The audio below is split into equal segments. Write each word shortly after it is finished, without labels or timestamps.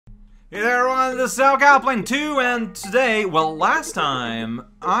Hey there everyone, this is Alcalplane 2, and today, well last time,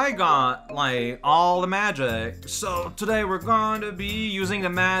 I got, like, all the magic. So today we're going to be using the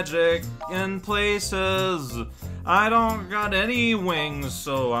magic in places. I don't got any wings,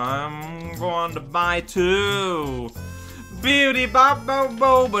 so I'm going to buy two. Beauty bop bo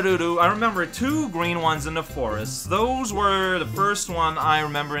bo ba doo doo. I remember two green ones in the forest. Those were the first one I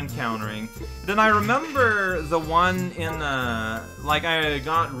remember encountering. Then I remember the one in like I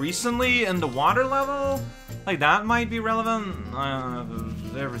got recently in the water level. Like that might be relevant.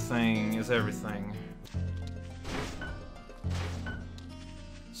 Everything is everything.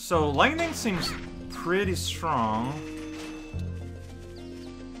 So lightning seems pretty strong.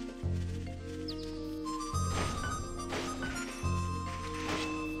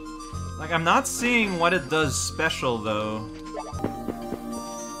 Like, I'm not seeing what it does special, though.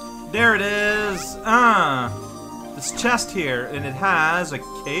 There it is! This chest here, and it has a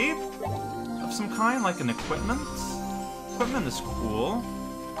cape of some kind, like an equipment. Equipment is cool.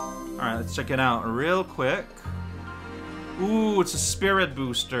 Alright, let's check it out real quick. Ooh, it's a spirit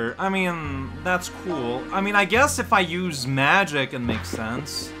booster. I mean, that's cool. I mean, I guess if I use magic, it makes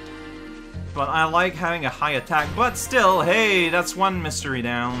sense. But I like having a high attack. But still, hey, that's one mystery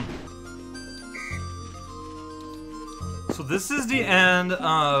down. So this is the end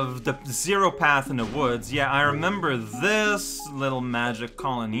of the Zero Path in the Woods. Yeah, I remember this little magic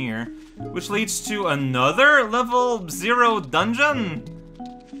column here, which leads to another level 0 dungeon.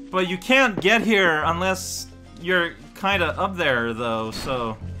 But you can't get here unless you're kinda up there, though,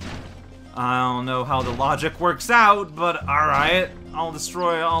 so I don't know how the logic works out, but alright. I'll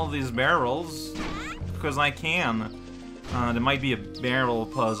destroy all these barrels, because I can. There might be a barrel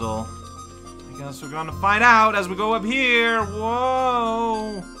puzzle. I guess we're gonna find out as we go up here.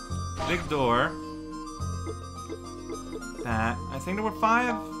 Whoa! Big door. Back. I think there were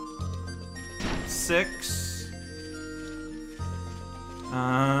 5, 6,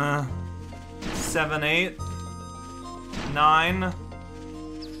 7, 8, 9.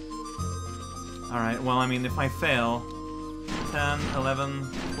 Alright, well, I mean, if I fail, 10, 11,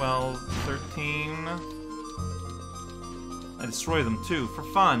 12, 13. I destroy them too, for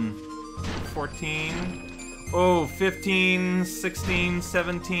fun. 14. Oh, 15, 16,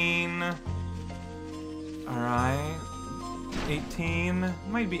 17. Alright. 18.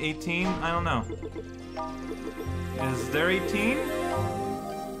 Might be 18. I don't know. Is there 18?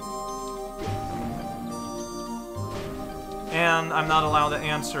 And I'm not allowed to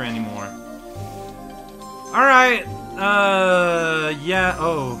answer anymore. Alright. Yeah.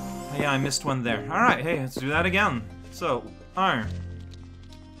 Oh. Yeah, I missed one there. Alright, hey, let's do that again. So, iron.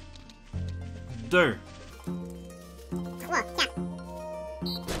 Deux. 3, 4, 5,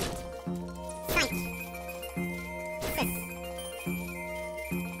 6, 7, 8,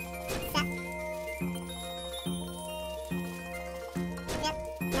 9, 10, 11,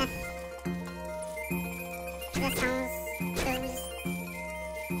 12,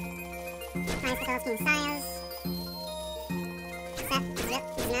 13, 16, 17,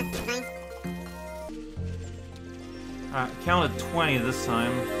 18, 19, 20. I counted 20 this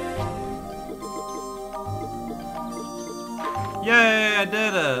time. Yay, I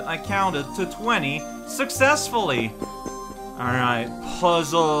did it! I counted to 20 successfully! Alright,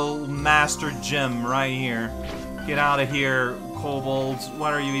 Puzzle Master Jim right here. Get out of here, kobolds.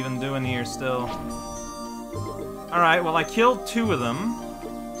 What are you even doing here still? Alright, well I killed 2 of them.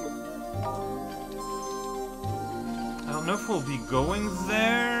 I don't know if we'll be going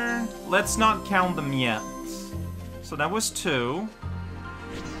there. Let's not count them yet. So that was 2.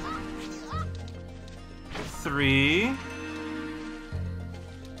 3.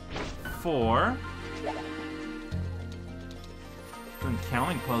 4. Doing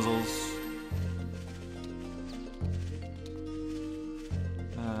counting puzzles.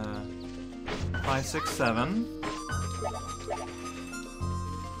 5, 6, 7.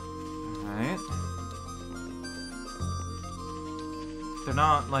 Alright. They're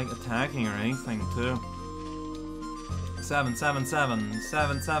not, like, attacking or anything, too. 7, 7, 7.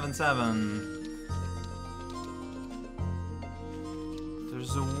 7, 7, 7.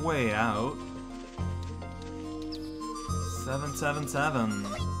 There's a way out. 7, 7, 7.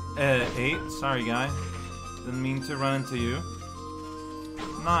 8. Sorry, guy. Didn't mean to run into you.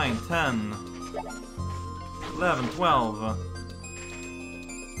 9, 10. 11, 12.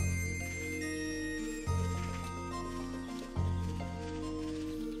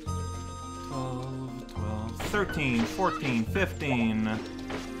 13, 14, 15.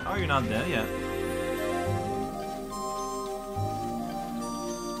 Oh, you're not dead yet.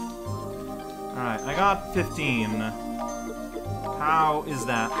 Alright, I got 15. How is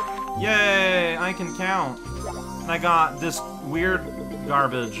that Yay! I can count. And I got this weird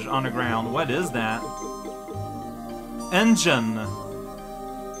garbage on the ground. What is that? Engine.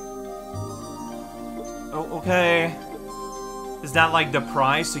 Oh, okay. Is that like the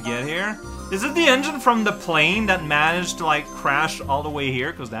prize to get here? Is it the engine from the plane that managed to like crash all the way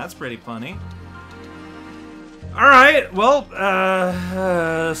here? Because that's pretty funny. Alright, well,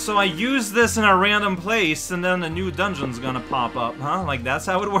 so I use this in a random place and then a new dungeon's gonna pop up, huh? Like that's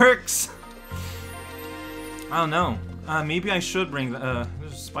how it works? I don't know. Maybe I should bring the,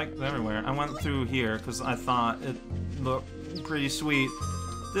 there's spikes everywhere. I went through here because I thought it looked pretty sweet.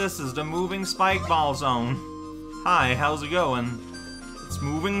 This is the moving spike ball zone. Hi, how's it going? It's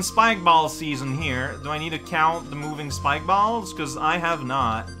moving spike ball season here. Do I need to count the moving spike balls? Because I have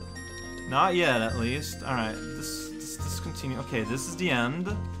not. Not yet, at least. Alright, this continue. Okay, this is the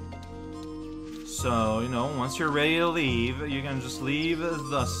end. So, you know, once you're ready to leave, you can just leave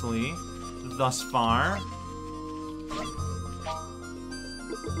thusly. Thus far.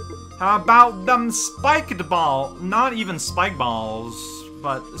 How about them spiked ball? Not even spike balls,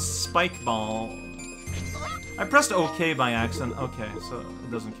 but spike ball. I pressed OK by accident. Okay, so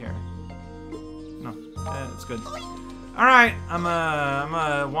it doesn't care. No, it's good. Alright, I'm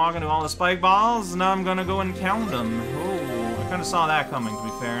walk into all the spike balls, and now I'm gonna go and count them. Oh, I kinda saw that coming, to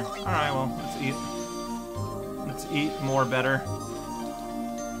be fair. Alright, well, let's eat. Let's eat more better.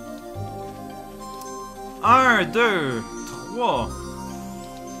 1, 2, 3.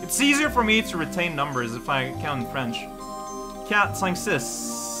 It's easier for me to retain numbers if I count in French. 4, 5, 6,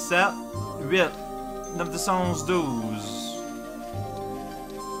 7, 8, 9, 10, 11, 12.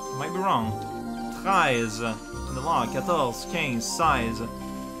 Might be wrong. 13. In the log. 14, 15, 16,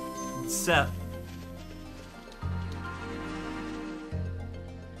 17.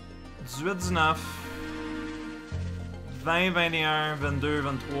 18, 19. 20, 21, 22, 23,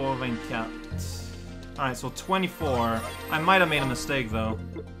 24. Alright, so 24. I might have made a mistake, though.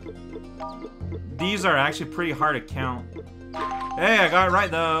 These are actually pretty hard to count. Hey, I got it right,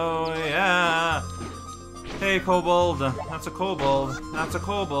 though. Yeah. Hey, kobold. That's a kobold. That's a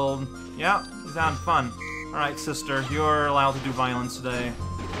kobold. Yeah, he's having fun. Alright, sister, you're allowed to do violence today.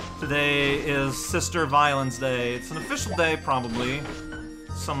 Today is Sister Violence Day. It's an official day, probably.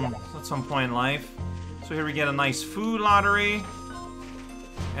 At some point in life. So here we get a nice food lottery.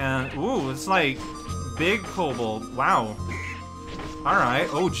 And, ooh, it's like big kobold. Wow. Alright.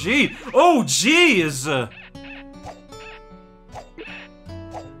 Oh, gee. Oh, geez! And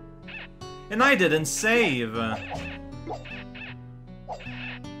I didn't save.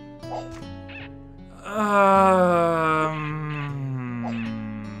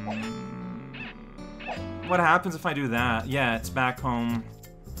 What happens if I do that? Yeah, it's back home.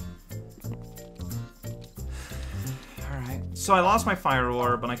 Alright. So I lost my fire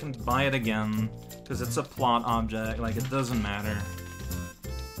ore, but I can buy it again. Because it's a plot object. Like, it doesn't matter.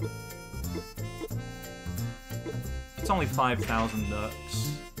 It's only 5,000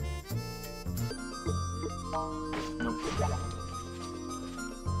 ducks. Nope.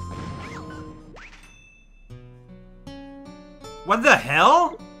 What the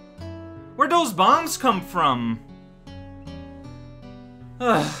hell? Where'd those bombs come from?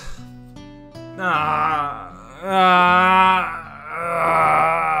 Ugh.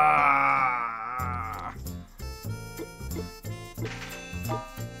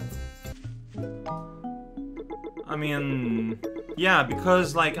 I mean, yeah,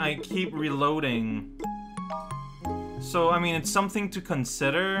 because, like, I keep reloading. So, I mean, it's something to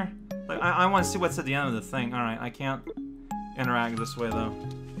consider. Like, I want to see what's at the end of the thing. Alright, I can't interact this way, though.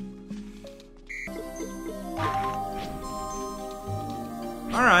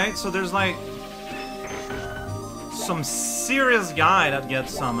 Alright, so there's, like, some serious guy that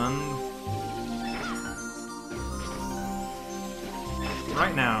gets summoned.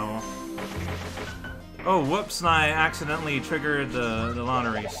 Right now. Oh, whoops, and I accidentally triggered the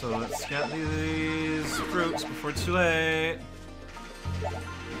lottery, so let's get these fruits before it's too late.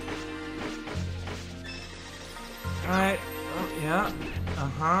 Alright, oh, yeah,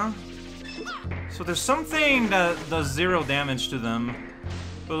 uh-huh. So there's something that does 0 damage to them,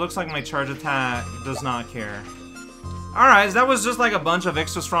 but it looks like my charge attack does not care. Alright, so that was just like a bunch of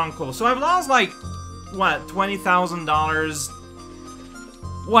extra strong coal. So I've lost like, what, $20,000?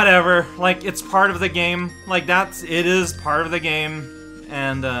 Whatever, like, it's part of the game. Like, it is part of the game.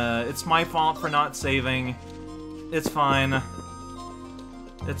 And, it's my fault for not saving. It's fine.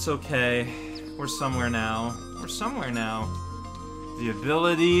 It's okay. We're somewhere now. We're somewhere now. The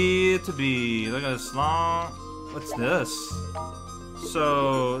ability to be... Look at this long... What's this?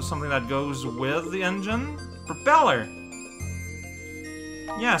 So, something that goes with the engine? Propeller!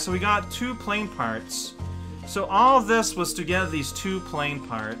 Yeah, so we got 2 plane parts. So all of this was to get these 2 plane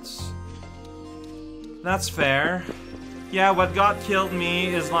parts. That's fair. Yeah, what got killed me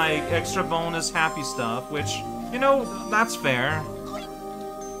is like extra bonus happy stuff, which, you know, that's fair.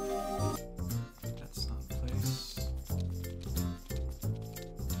 That's not the place.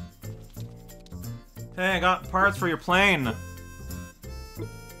 Hey, I got parts for your plane.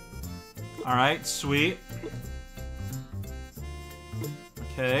 Alright, sweet.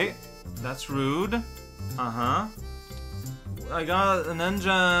 Okay, that's rude. Uh-huh. I got an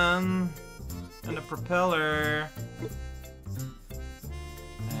engine and a propeller.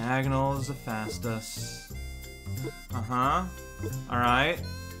 Diagonal is the fastest. Uh-huh. Alright.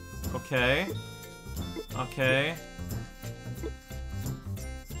 Okay. Okay.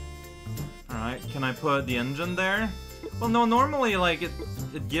 Alright, can I put the engine there? Well, no, normally, like,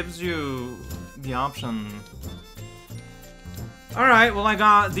 it gives you the option. Alright, well, I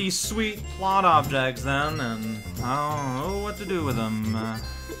got these sweet plot objects then, and I don't know what to do with them.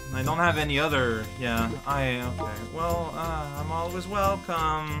 I don't have any other... Yeah, okay. Well, I'm always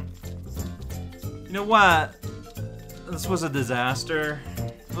welcome. You know what? This was a disaster.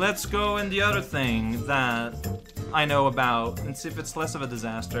 Let's go in the other thing that I know about and see if it's less of a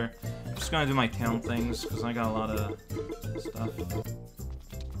disaster. I'm just gonna do my town things, because I got a lot of stuff.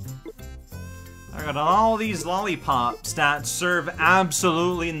 I got all these lollipops that serve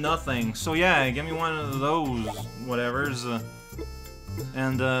absolutely nothing. So yeah, give me one of those whatevers.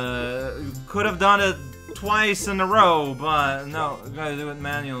 And could have done it twice in a row, but no, gotta do it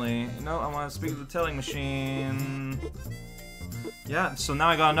manually. No, I want to speak to the telling machine. Yeah, so now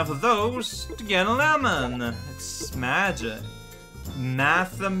I got enough of those to get a lemon. It's magic.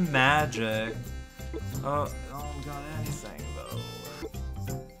 Math-magic. Oh, I don't got anything though.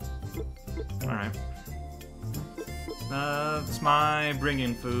 Alright. That's my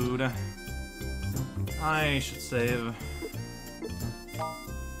bringing food. I should save.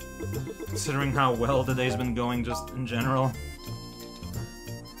 Considering how well today's been going just in general.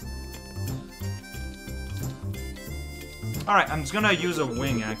 Alright, I'm just gonna use a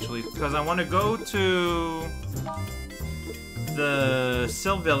wing actually, because I want to go to the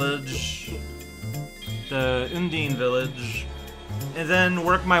Sil village, the Undine village, and then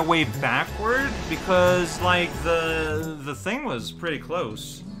work my way backward, because like the thing was pretty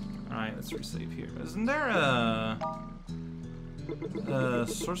close. Alright, let's resave here. Isn't there a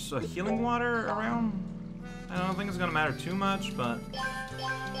source of healing water around? I don't think it's gonna matter too much, but...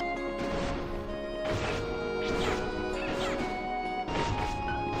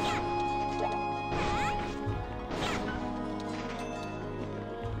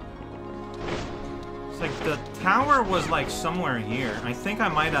 It's like the tower was like somewhere here. I think I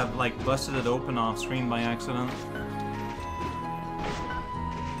might have like busted it open off screen by accident.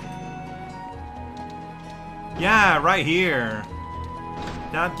 Yeah, right here.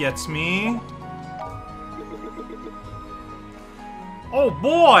 That gets me. Oh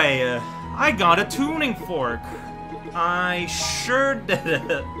boy! I got a tuning fork. I sure did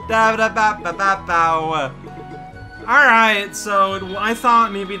it. Alright, so I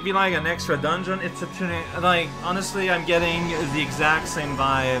thought maybe it'd be like an extra dungeon. It's a tuning. Like, honestly, I'm getting the exact same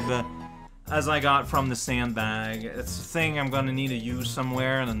vibe as I got from the sandbag. It's a thing I'm gonna need to use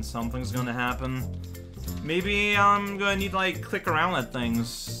somewhere, and then something's gonna happen. Maybe I'm gonna need to, like, click around at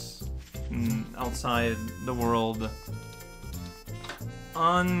things outside the world.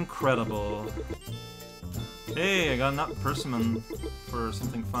 Incredible. Hey, I got an persimmon for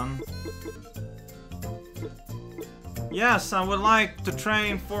something fun. Yes, I would like to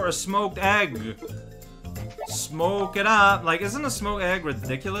train for a smoked egg. Smoke it up. Like, isn't a smoked egg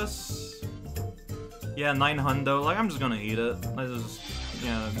ridiculous? Yeah, 900. Like, I'm just gonna eat it.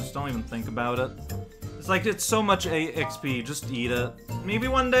 Just don't even think about it. It's like, it's so much XP, just eat it. Maybe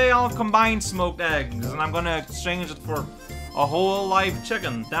one day I'll combine smoked eggs, and I'm gonna exchange it for a whole live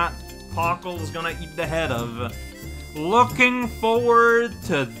chicken that Pockle's gonna eat the head of. Looking forward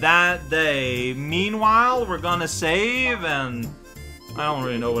to that day. Meanwhile, we're gonna save, and I don't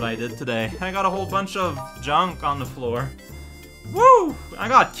really know what I did today. I got a whole bunch of junk on the floor. Woo! I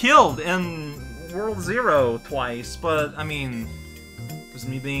got killed in World 0 twice, but, I mean, it was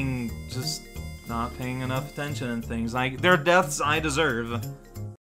me being just... not paying enough attention and things. Like, they're deaths I deserve.